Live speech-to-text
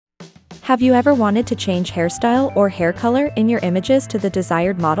Have you ever wanted to change hairstyle or hair color in your images to the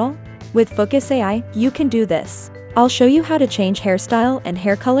desired model? With Fooocus AI, you can do this. I'll show you how to change hairstyle and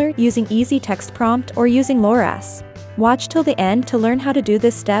hair color using easy text prompt or using Loras. Watch till the end to learn how to do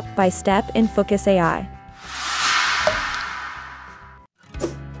this step by step in Fooocus AI.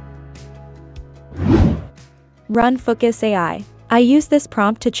 Run Fooocus AI. I use this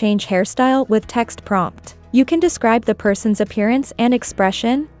prompt to change hairstyle with text prompt. You can describe the person's appearance and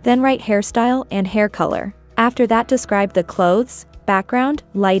expression, then write hairstyle and hair color. After that, describe the clothes, background,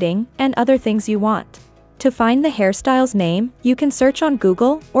 lighting, and other things you want. To find the hairstyle's name, you can search on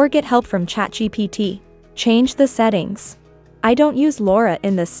Google or get help from ChatGPT. Change the settings. I don't use Lora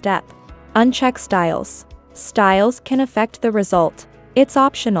in this step. Uncheck styles. Styles can affect the result. It's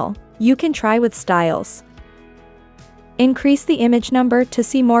optional. You can try with styles. Increase the image number to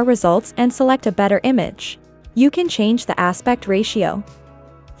see more results and select a better image. You can change the aspect ratio.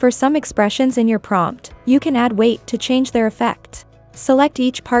 For some expressions in your prompt, you can add weight to change their effect. Select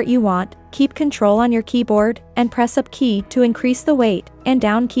each part you want, keep control on your keyboard, and press up key to increase the weight, and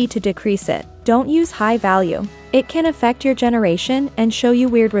down key to decrease it. Don't use high value. It can affect your generation and show you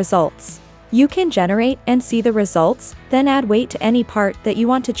weird results. You can generate and see the results, then add weight to any part that you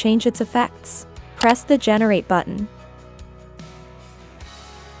want to change its effects. Press the Generate button.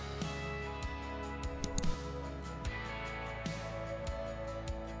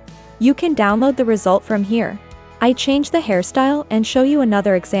 You can download the result from here. I changed the hairstyle and show you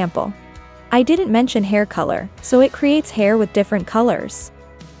another example. I didn't mention hair color, so it creates hair with different colors.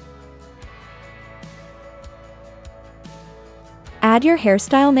 Add your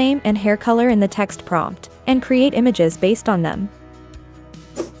hairstyle name and hair color in the text prompt, and create images based on them.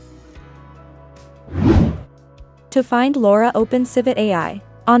 To find Lora, open Civet AI.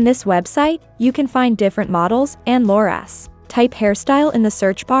 On this website, you can find different models and Loras. Type hairstyle in the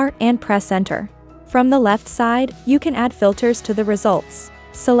search bar and press enter. From the left side, you can add filters to the results.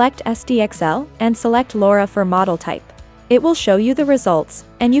 Select SDXL and select Lora for model type. It will show you the results,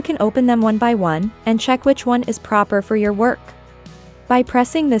 and you can open them one by one and check which one is proper for your work. By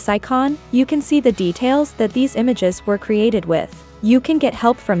pressing this icon, you can see the details that these images were created with. You can get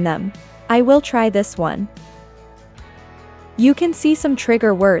help from them. I will try this one. You can see some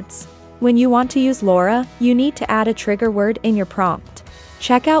trigger words. When you want to use Lora, you need to add a trigger word in your prompt.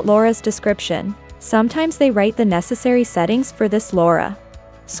 Check out Lora's description. Sometimes they write the necessary settings for this Lora.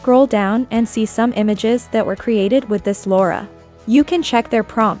 Scroll down and see some images that were created with this Lora. You can check their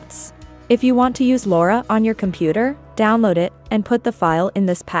prompts. If you want to use Lora on your computer, download it and put the file in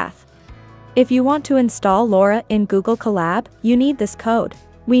this path. If you want to install Lora in Google Colab, you need this code.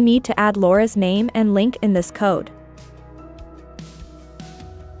 We need to add Lora's name and link in this code.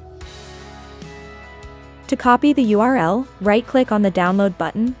 To copy the URL, right-click on the download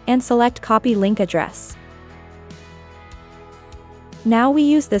button and select Copy Link Address. Now we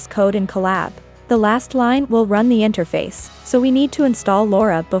use this code in Colab. The last line will run the interface, so we need to install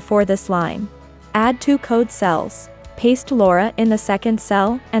Lora before this line. Add 2 code cells. Paste Lora in the second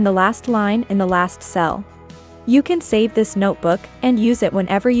cell and the last line in the last cell. You can save this notebook and use it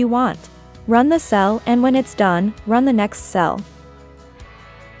whenever you want. Run the cell, and when it's done, run the next cell.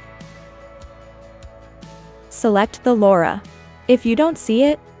 Select the Lora. If you don't see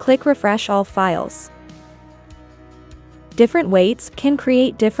it, click Refresh All Files. Different weights can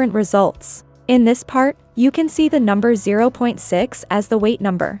create different results. In this part, you can see the number 0.6 as the weight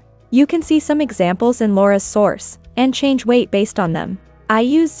number. You can see some examples in Lora's source, and change weight based on them. I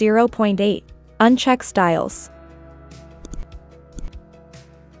use 0.8. Uncheck styles.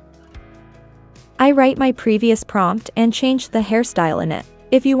 I write my previous prompt and change the hairstyle in it.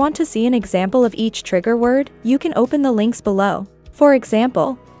 If you want to see an example of each trigger word, you can open the links below. For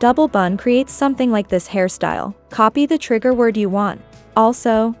example, double bun creates something like this hairstyle. Copy the trigger word you want.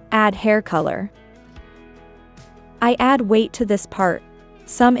 Also, add hair color. I add weight to this part.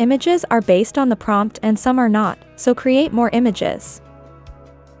 Some images are based on the prompt and some are not, so create more images.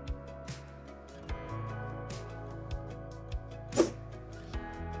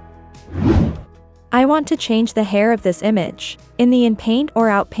 I want to change the hair of this image. In the inpaint or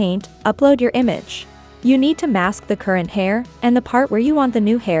outpaint, upload your image. You need to mask the current hair and the part where you want the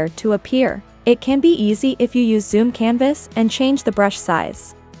new hair to appear. It can be easy if you use Zoom Canvas and change the brush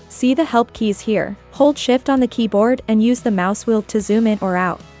size. See the help keys here. Hold Shift on the keyboard and use the mouse wheel to zoom in or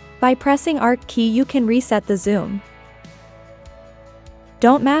out. By pressing Alt key, you can reset the zoom.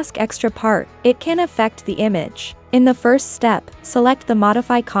 Don't mask extra part. It can affect the image. In the first step, select the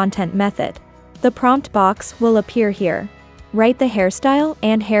Modify Content method. The prompt box will appear here. Write the hairstyle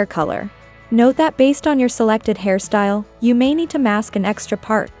and hair color. Note that based on your selected hairstyle, you may need to mask an extra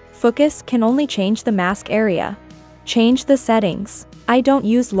part. Fooocus can only change the mask area. Change the settings. I don't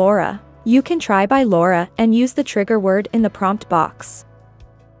use Lora. You can try by Lora and use the trigger word in the prompt box.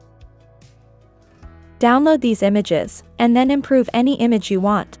 Download these images, and then improve any image you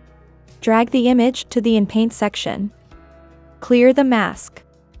want. Drag the image to the inpaint section. Clear the mask.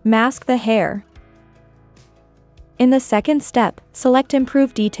 Mask the hair. In the second step, select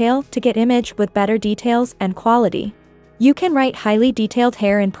Improve Detail to get image with better details and quality. You can write highly detailed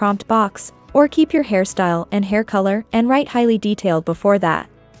hair in prompt box, or keep your hairstyle and hair color and write highly detailed before that.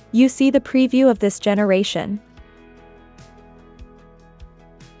 You see the preview of this generation.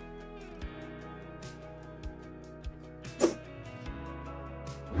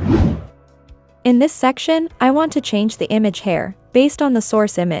 In this section, I want to change the image hair, based on the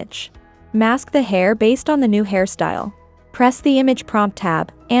source image. Mask the hair based on the new hairstyle. Press the Image Prompt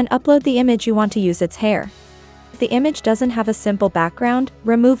tab, and upload the image you want to use its hair. If the image doesn't have a simple background,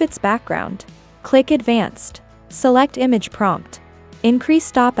 remove its background. Click Advanced. Select Image Prompt. Increase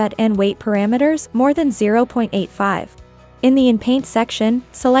stop at and weight parameters more than 0.85. In the Inpaint section,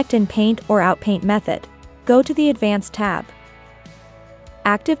 select Inpaint or Outpaint method. Go to the Advanced tab.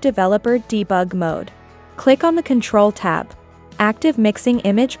 Active Developer Debug Mode. Click on the Control tab. Active Mixing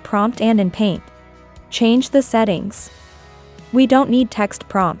Image Prompt and Inpaint. Change the settings. We don't need text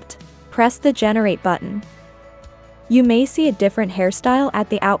prompt. Press the Generate button. You may see a different hairstyle at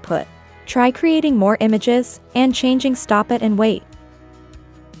the output. Try creating more images and changing stop it and weight.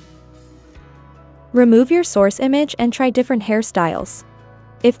 Remove your source image and try different hairstyles.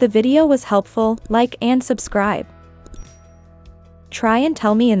 If the video was helpful, like and subscribe. Try and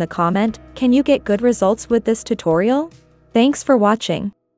tell me in the comment, can you get good results with this tutorial? Thanks for watching.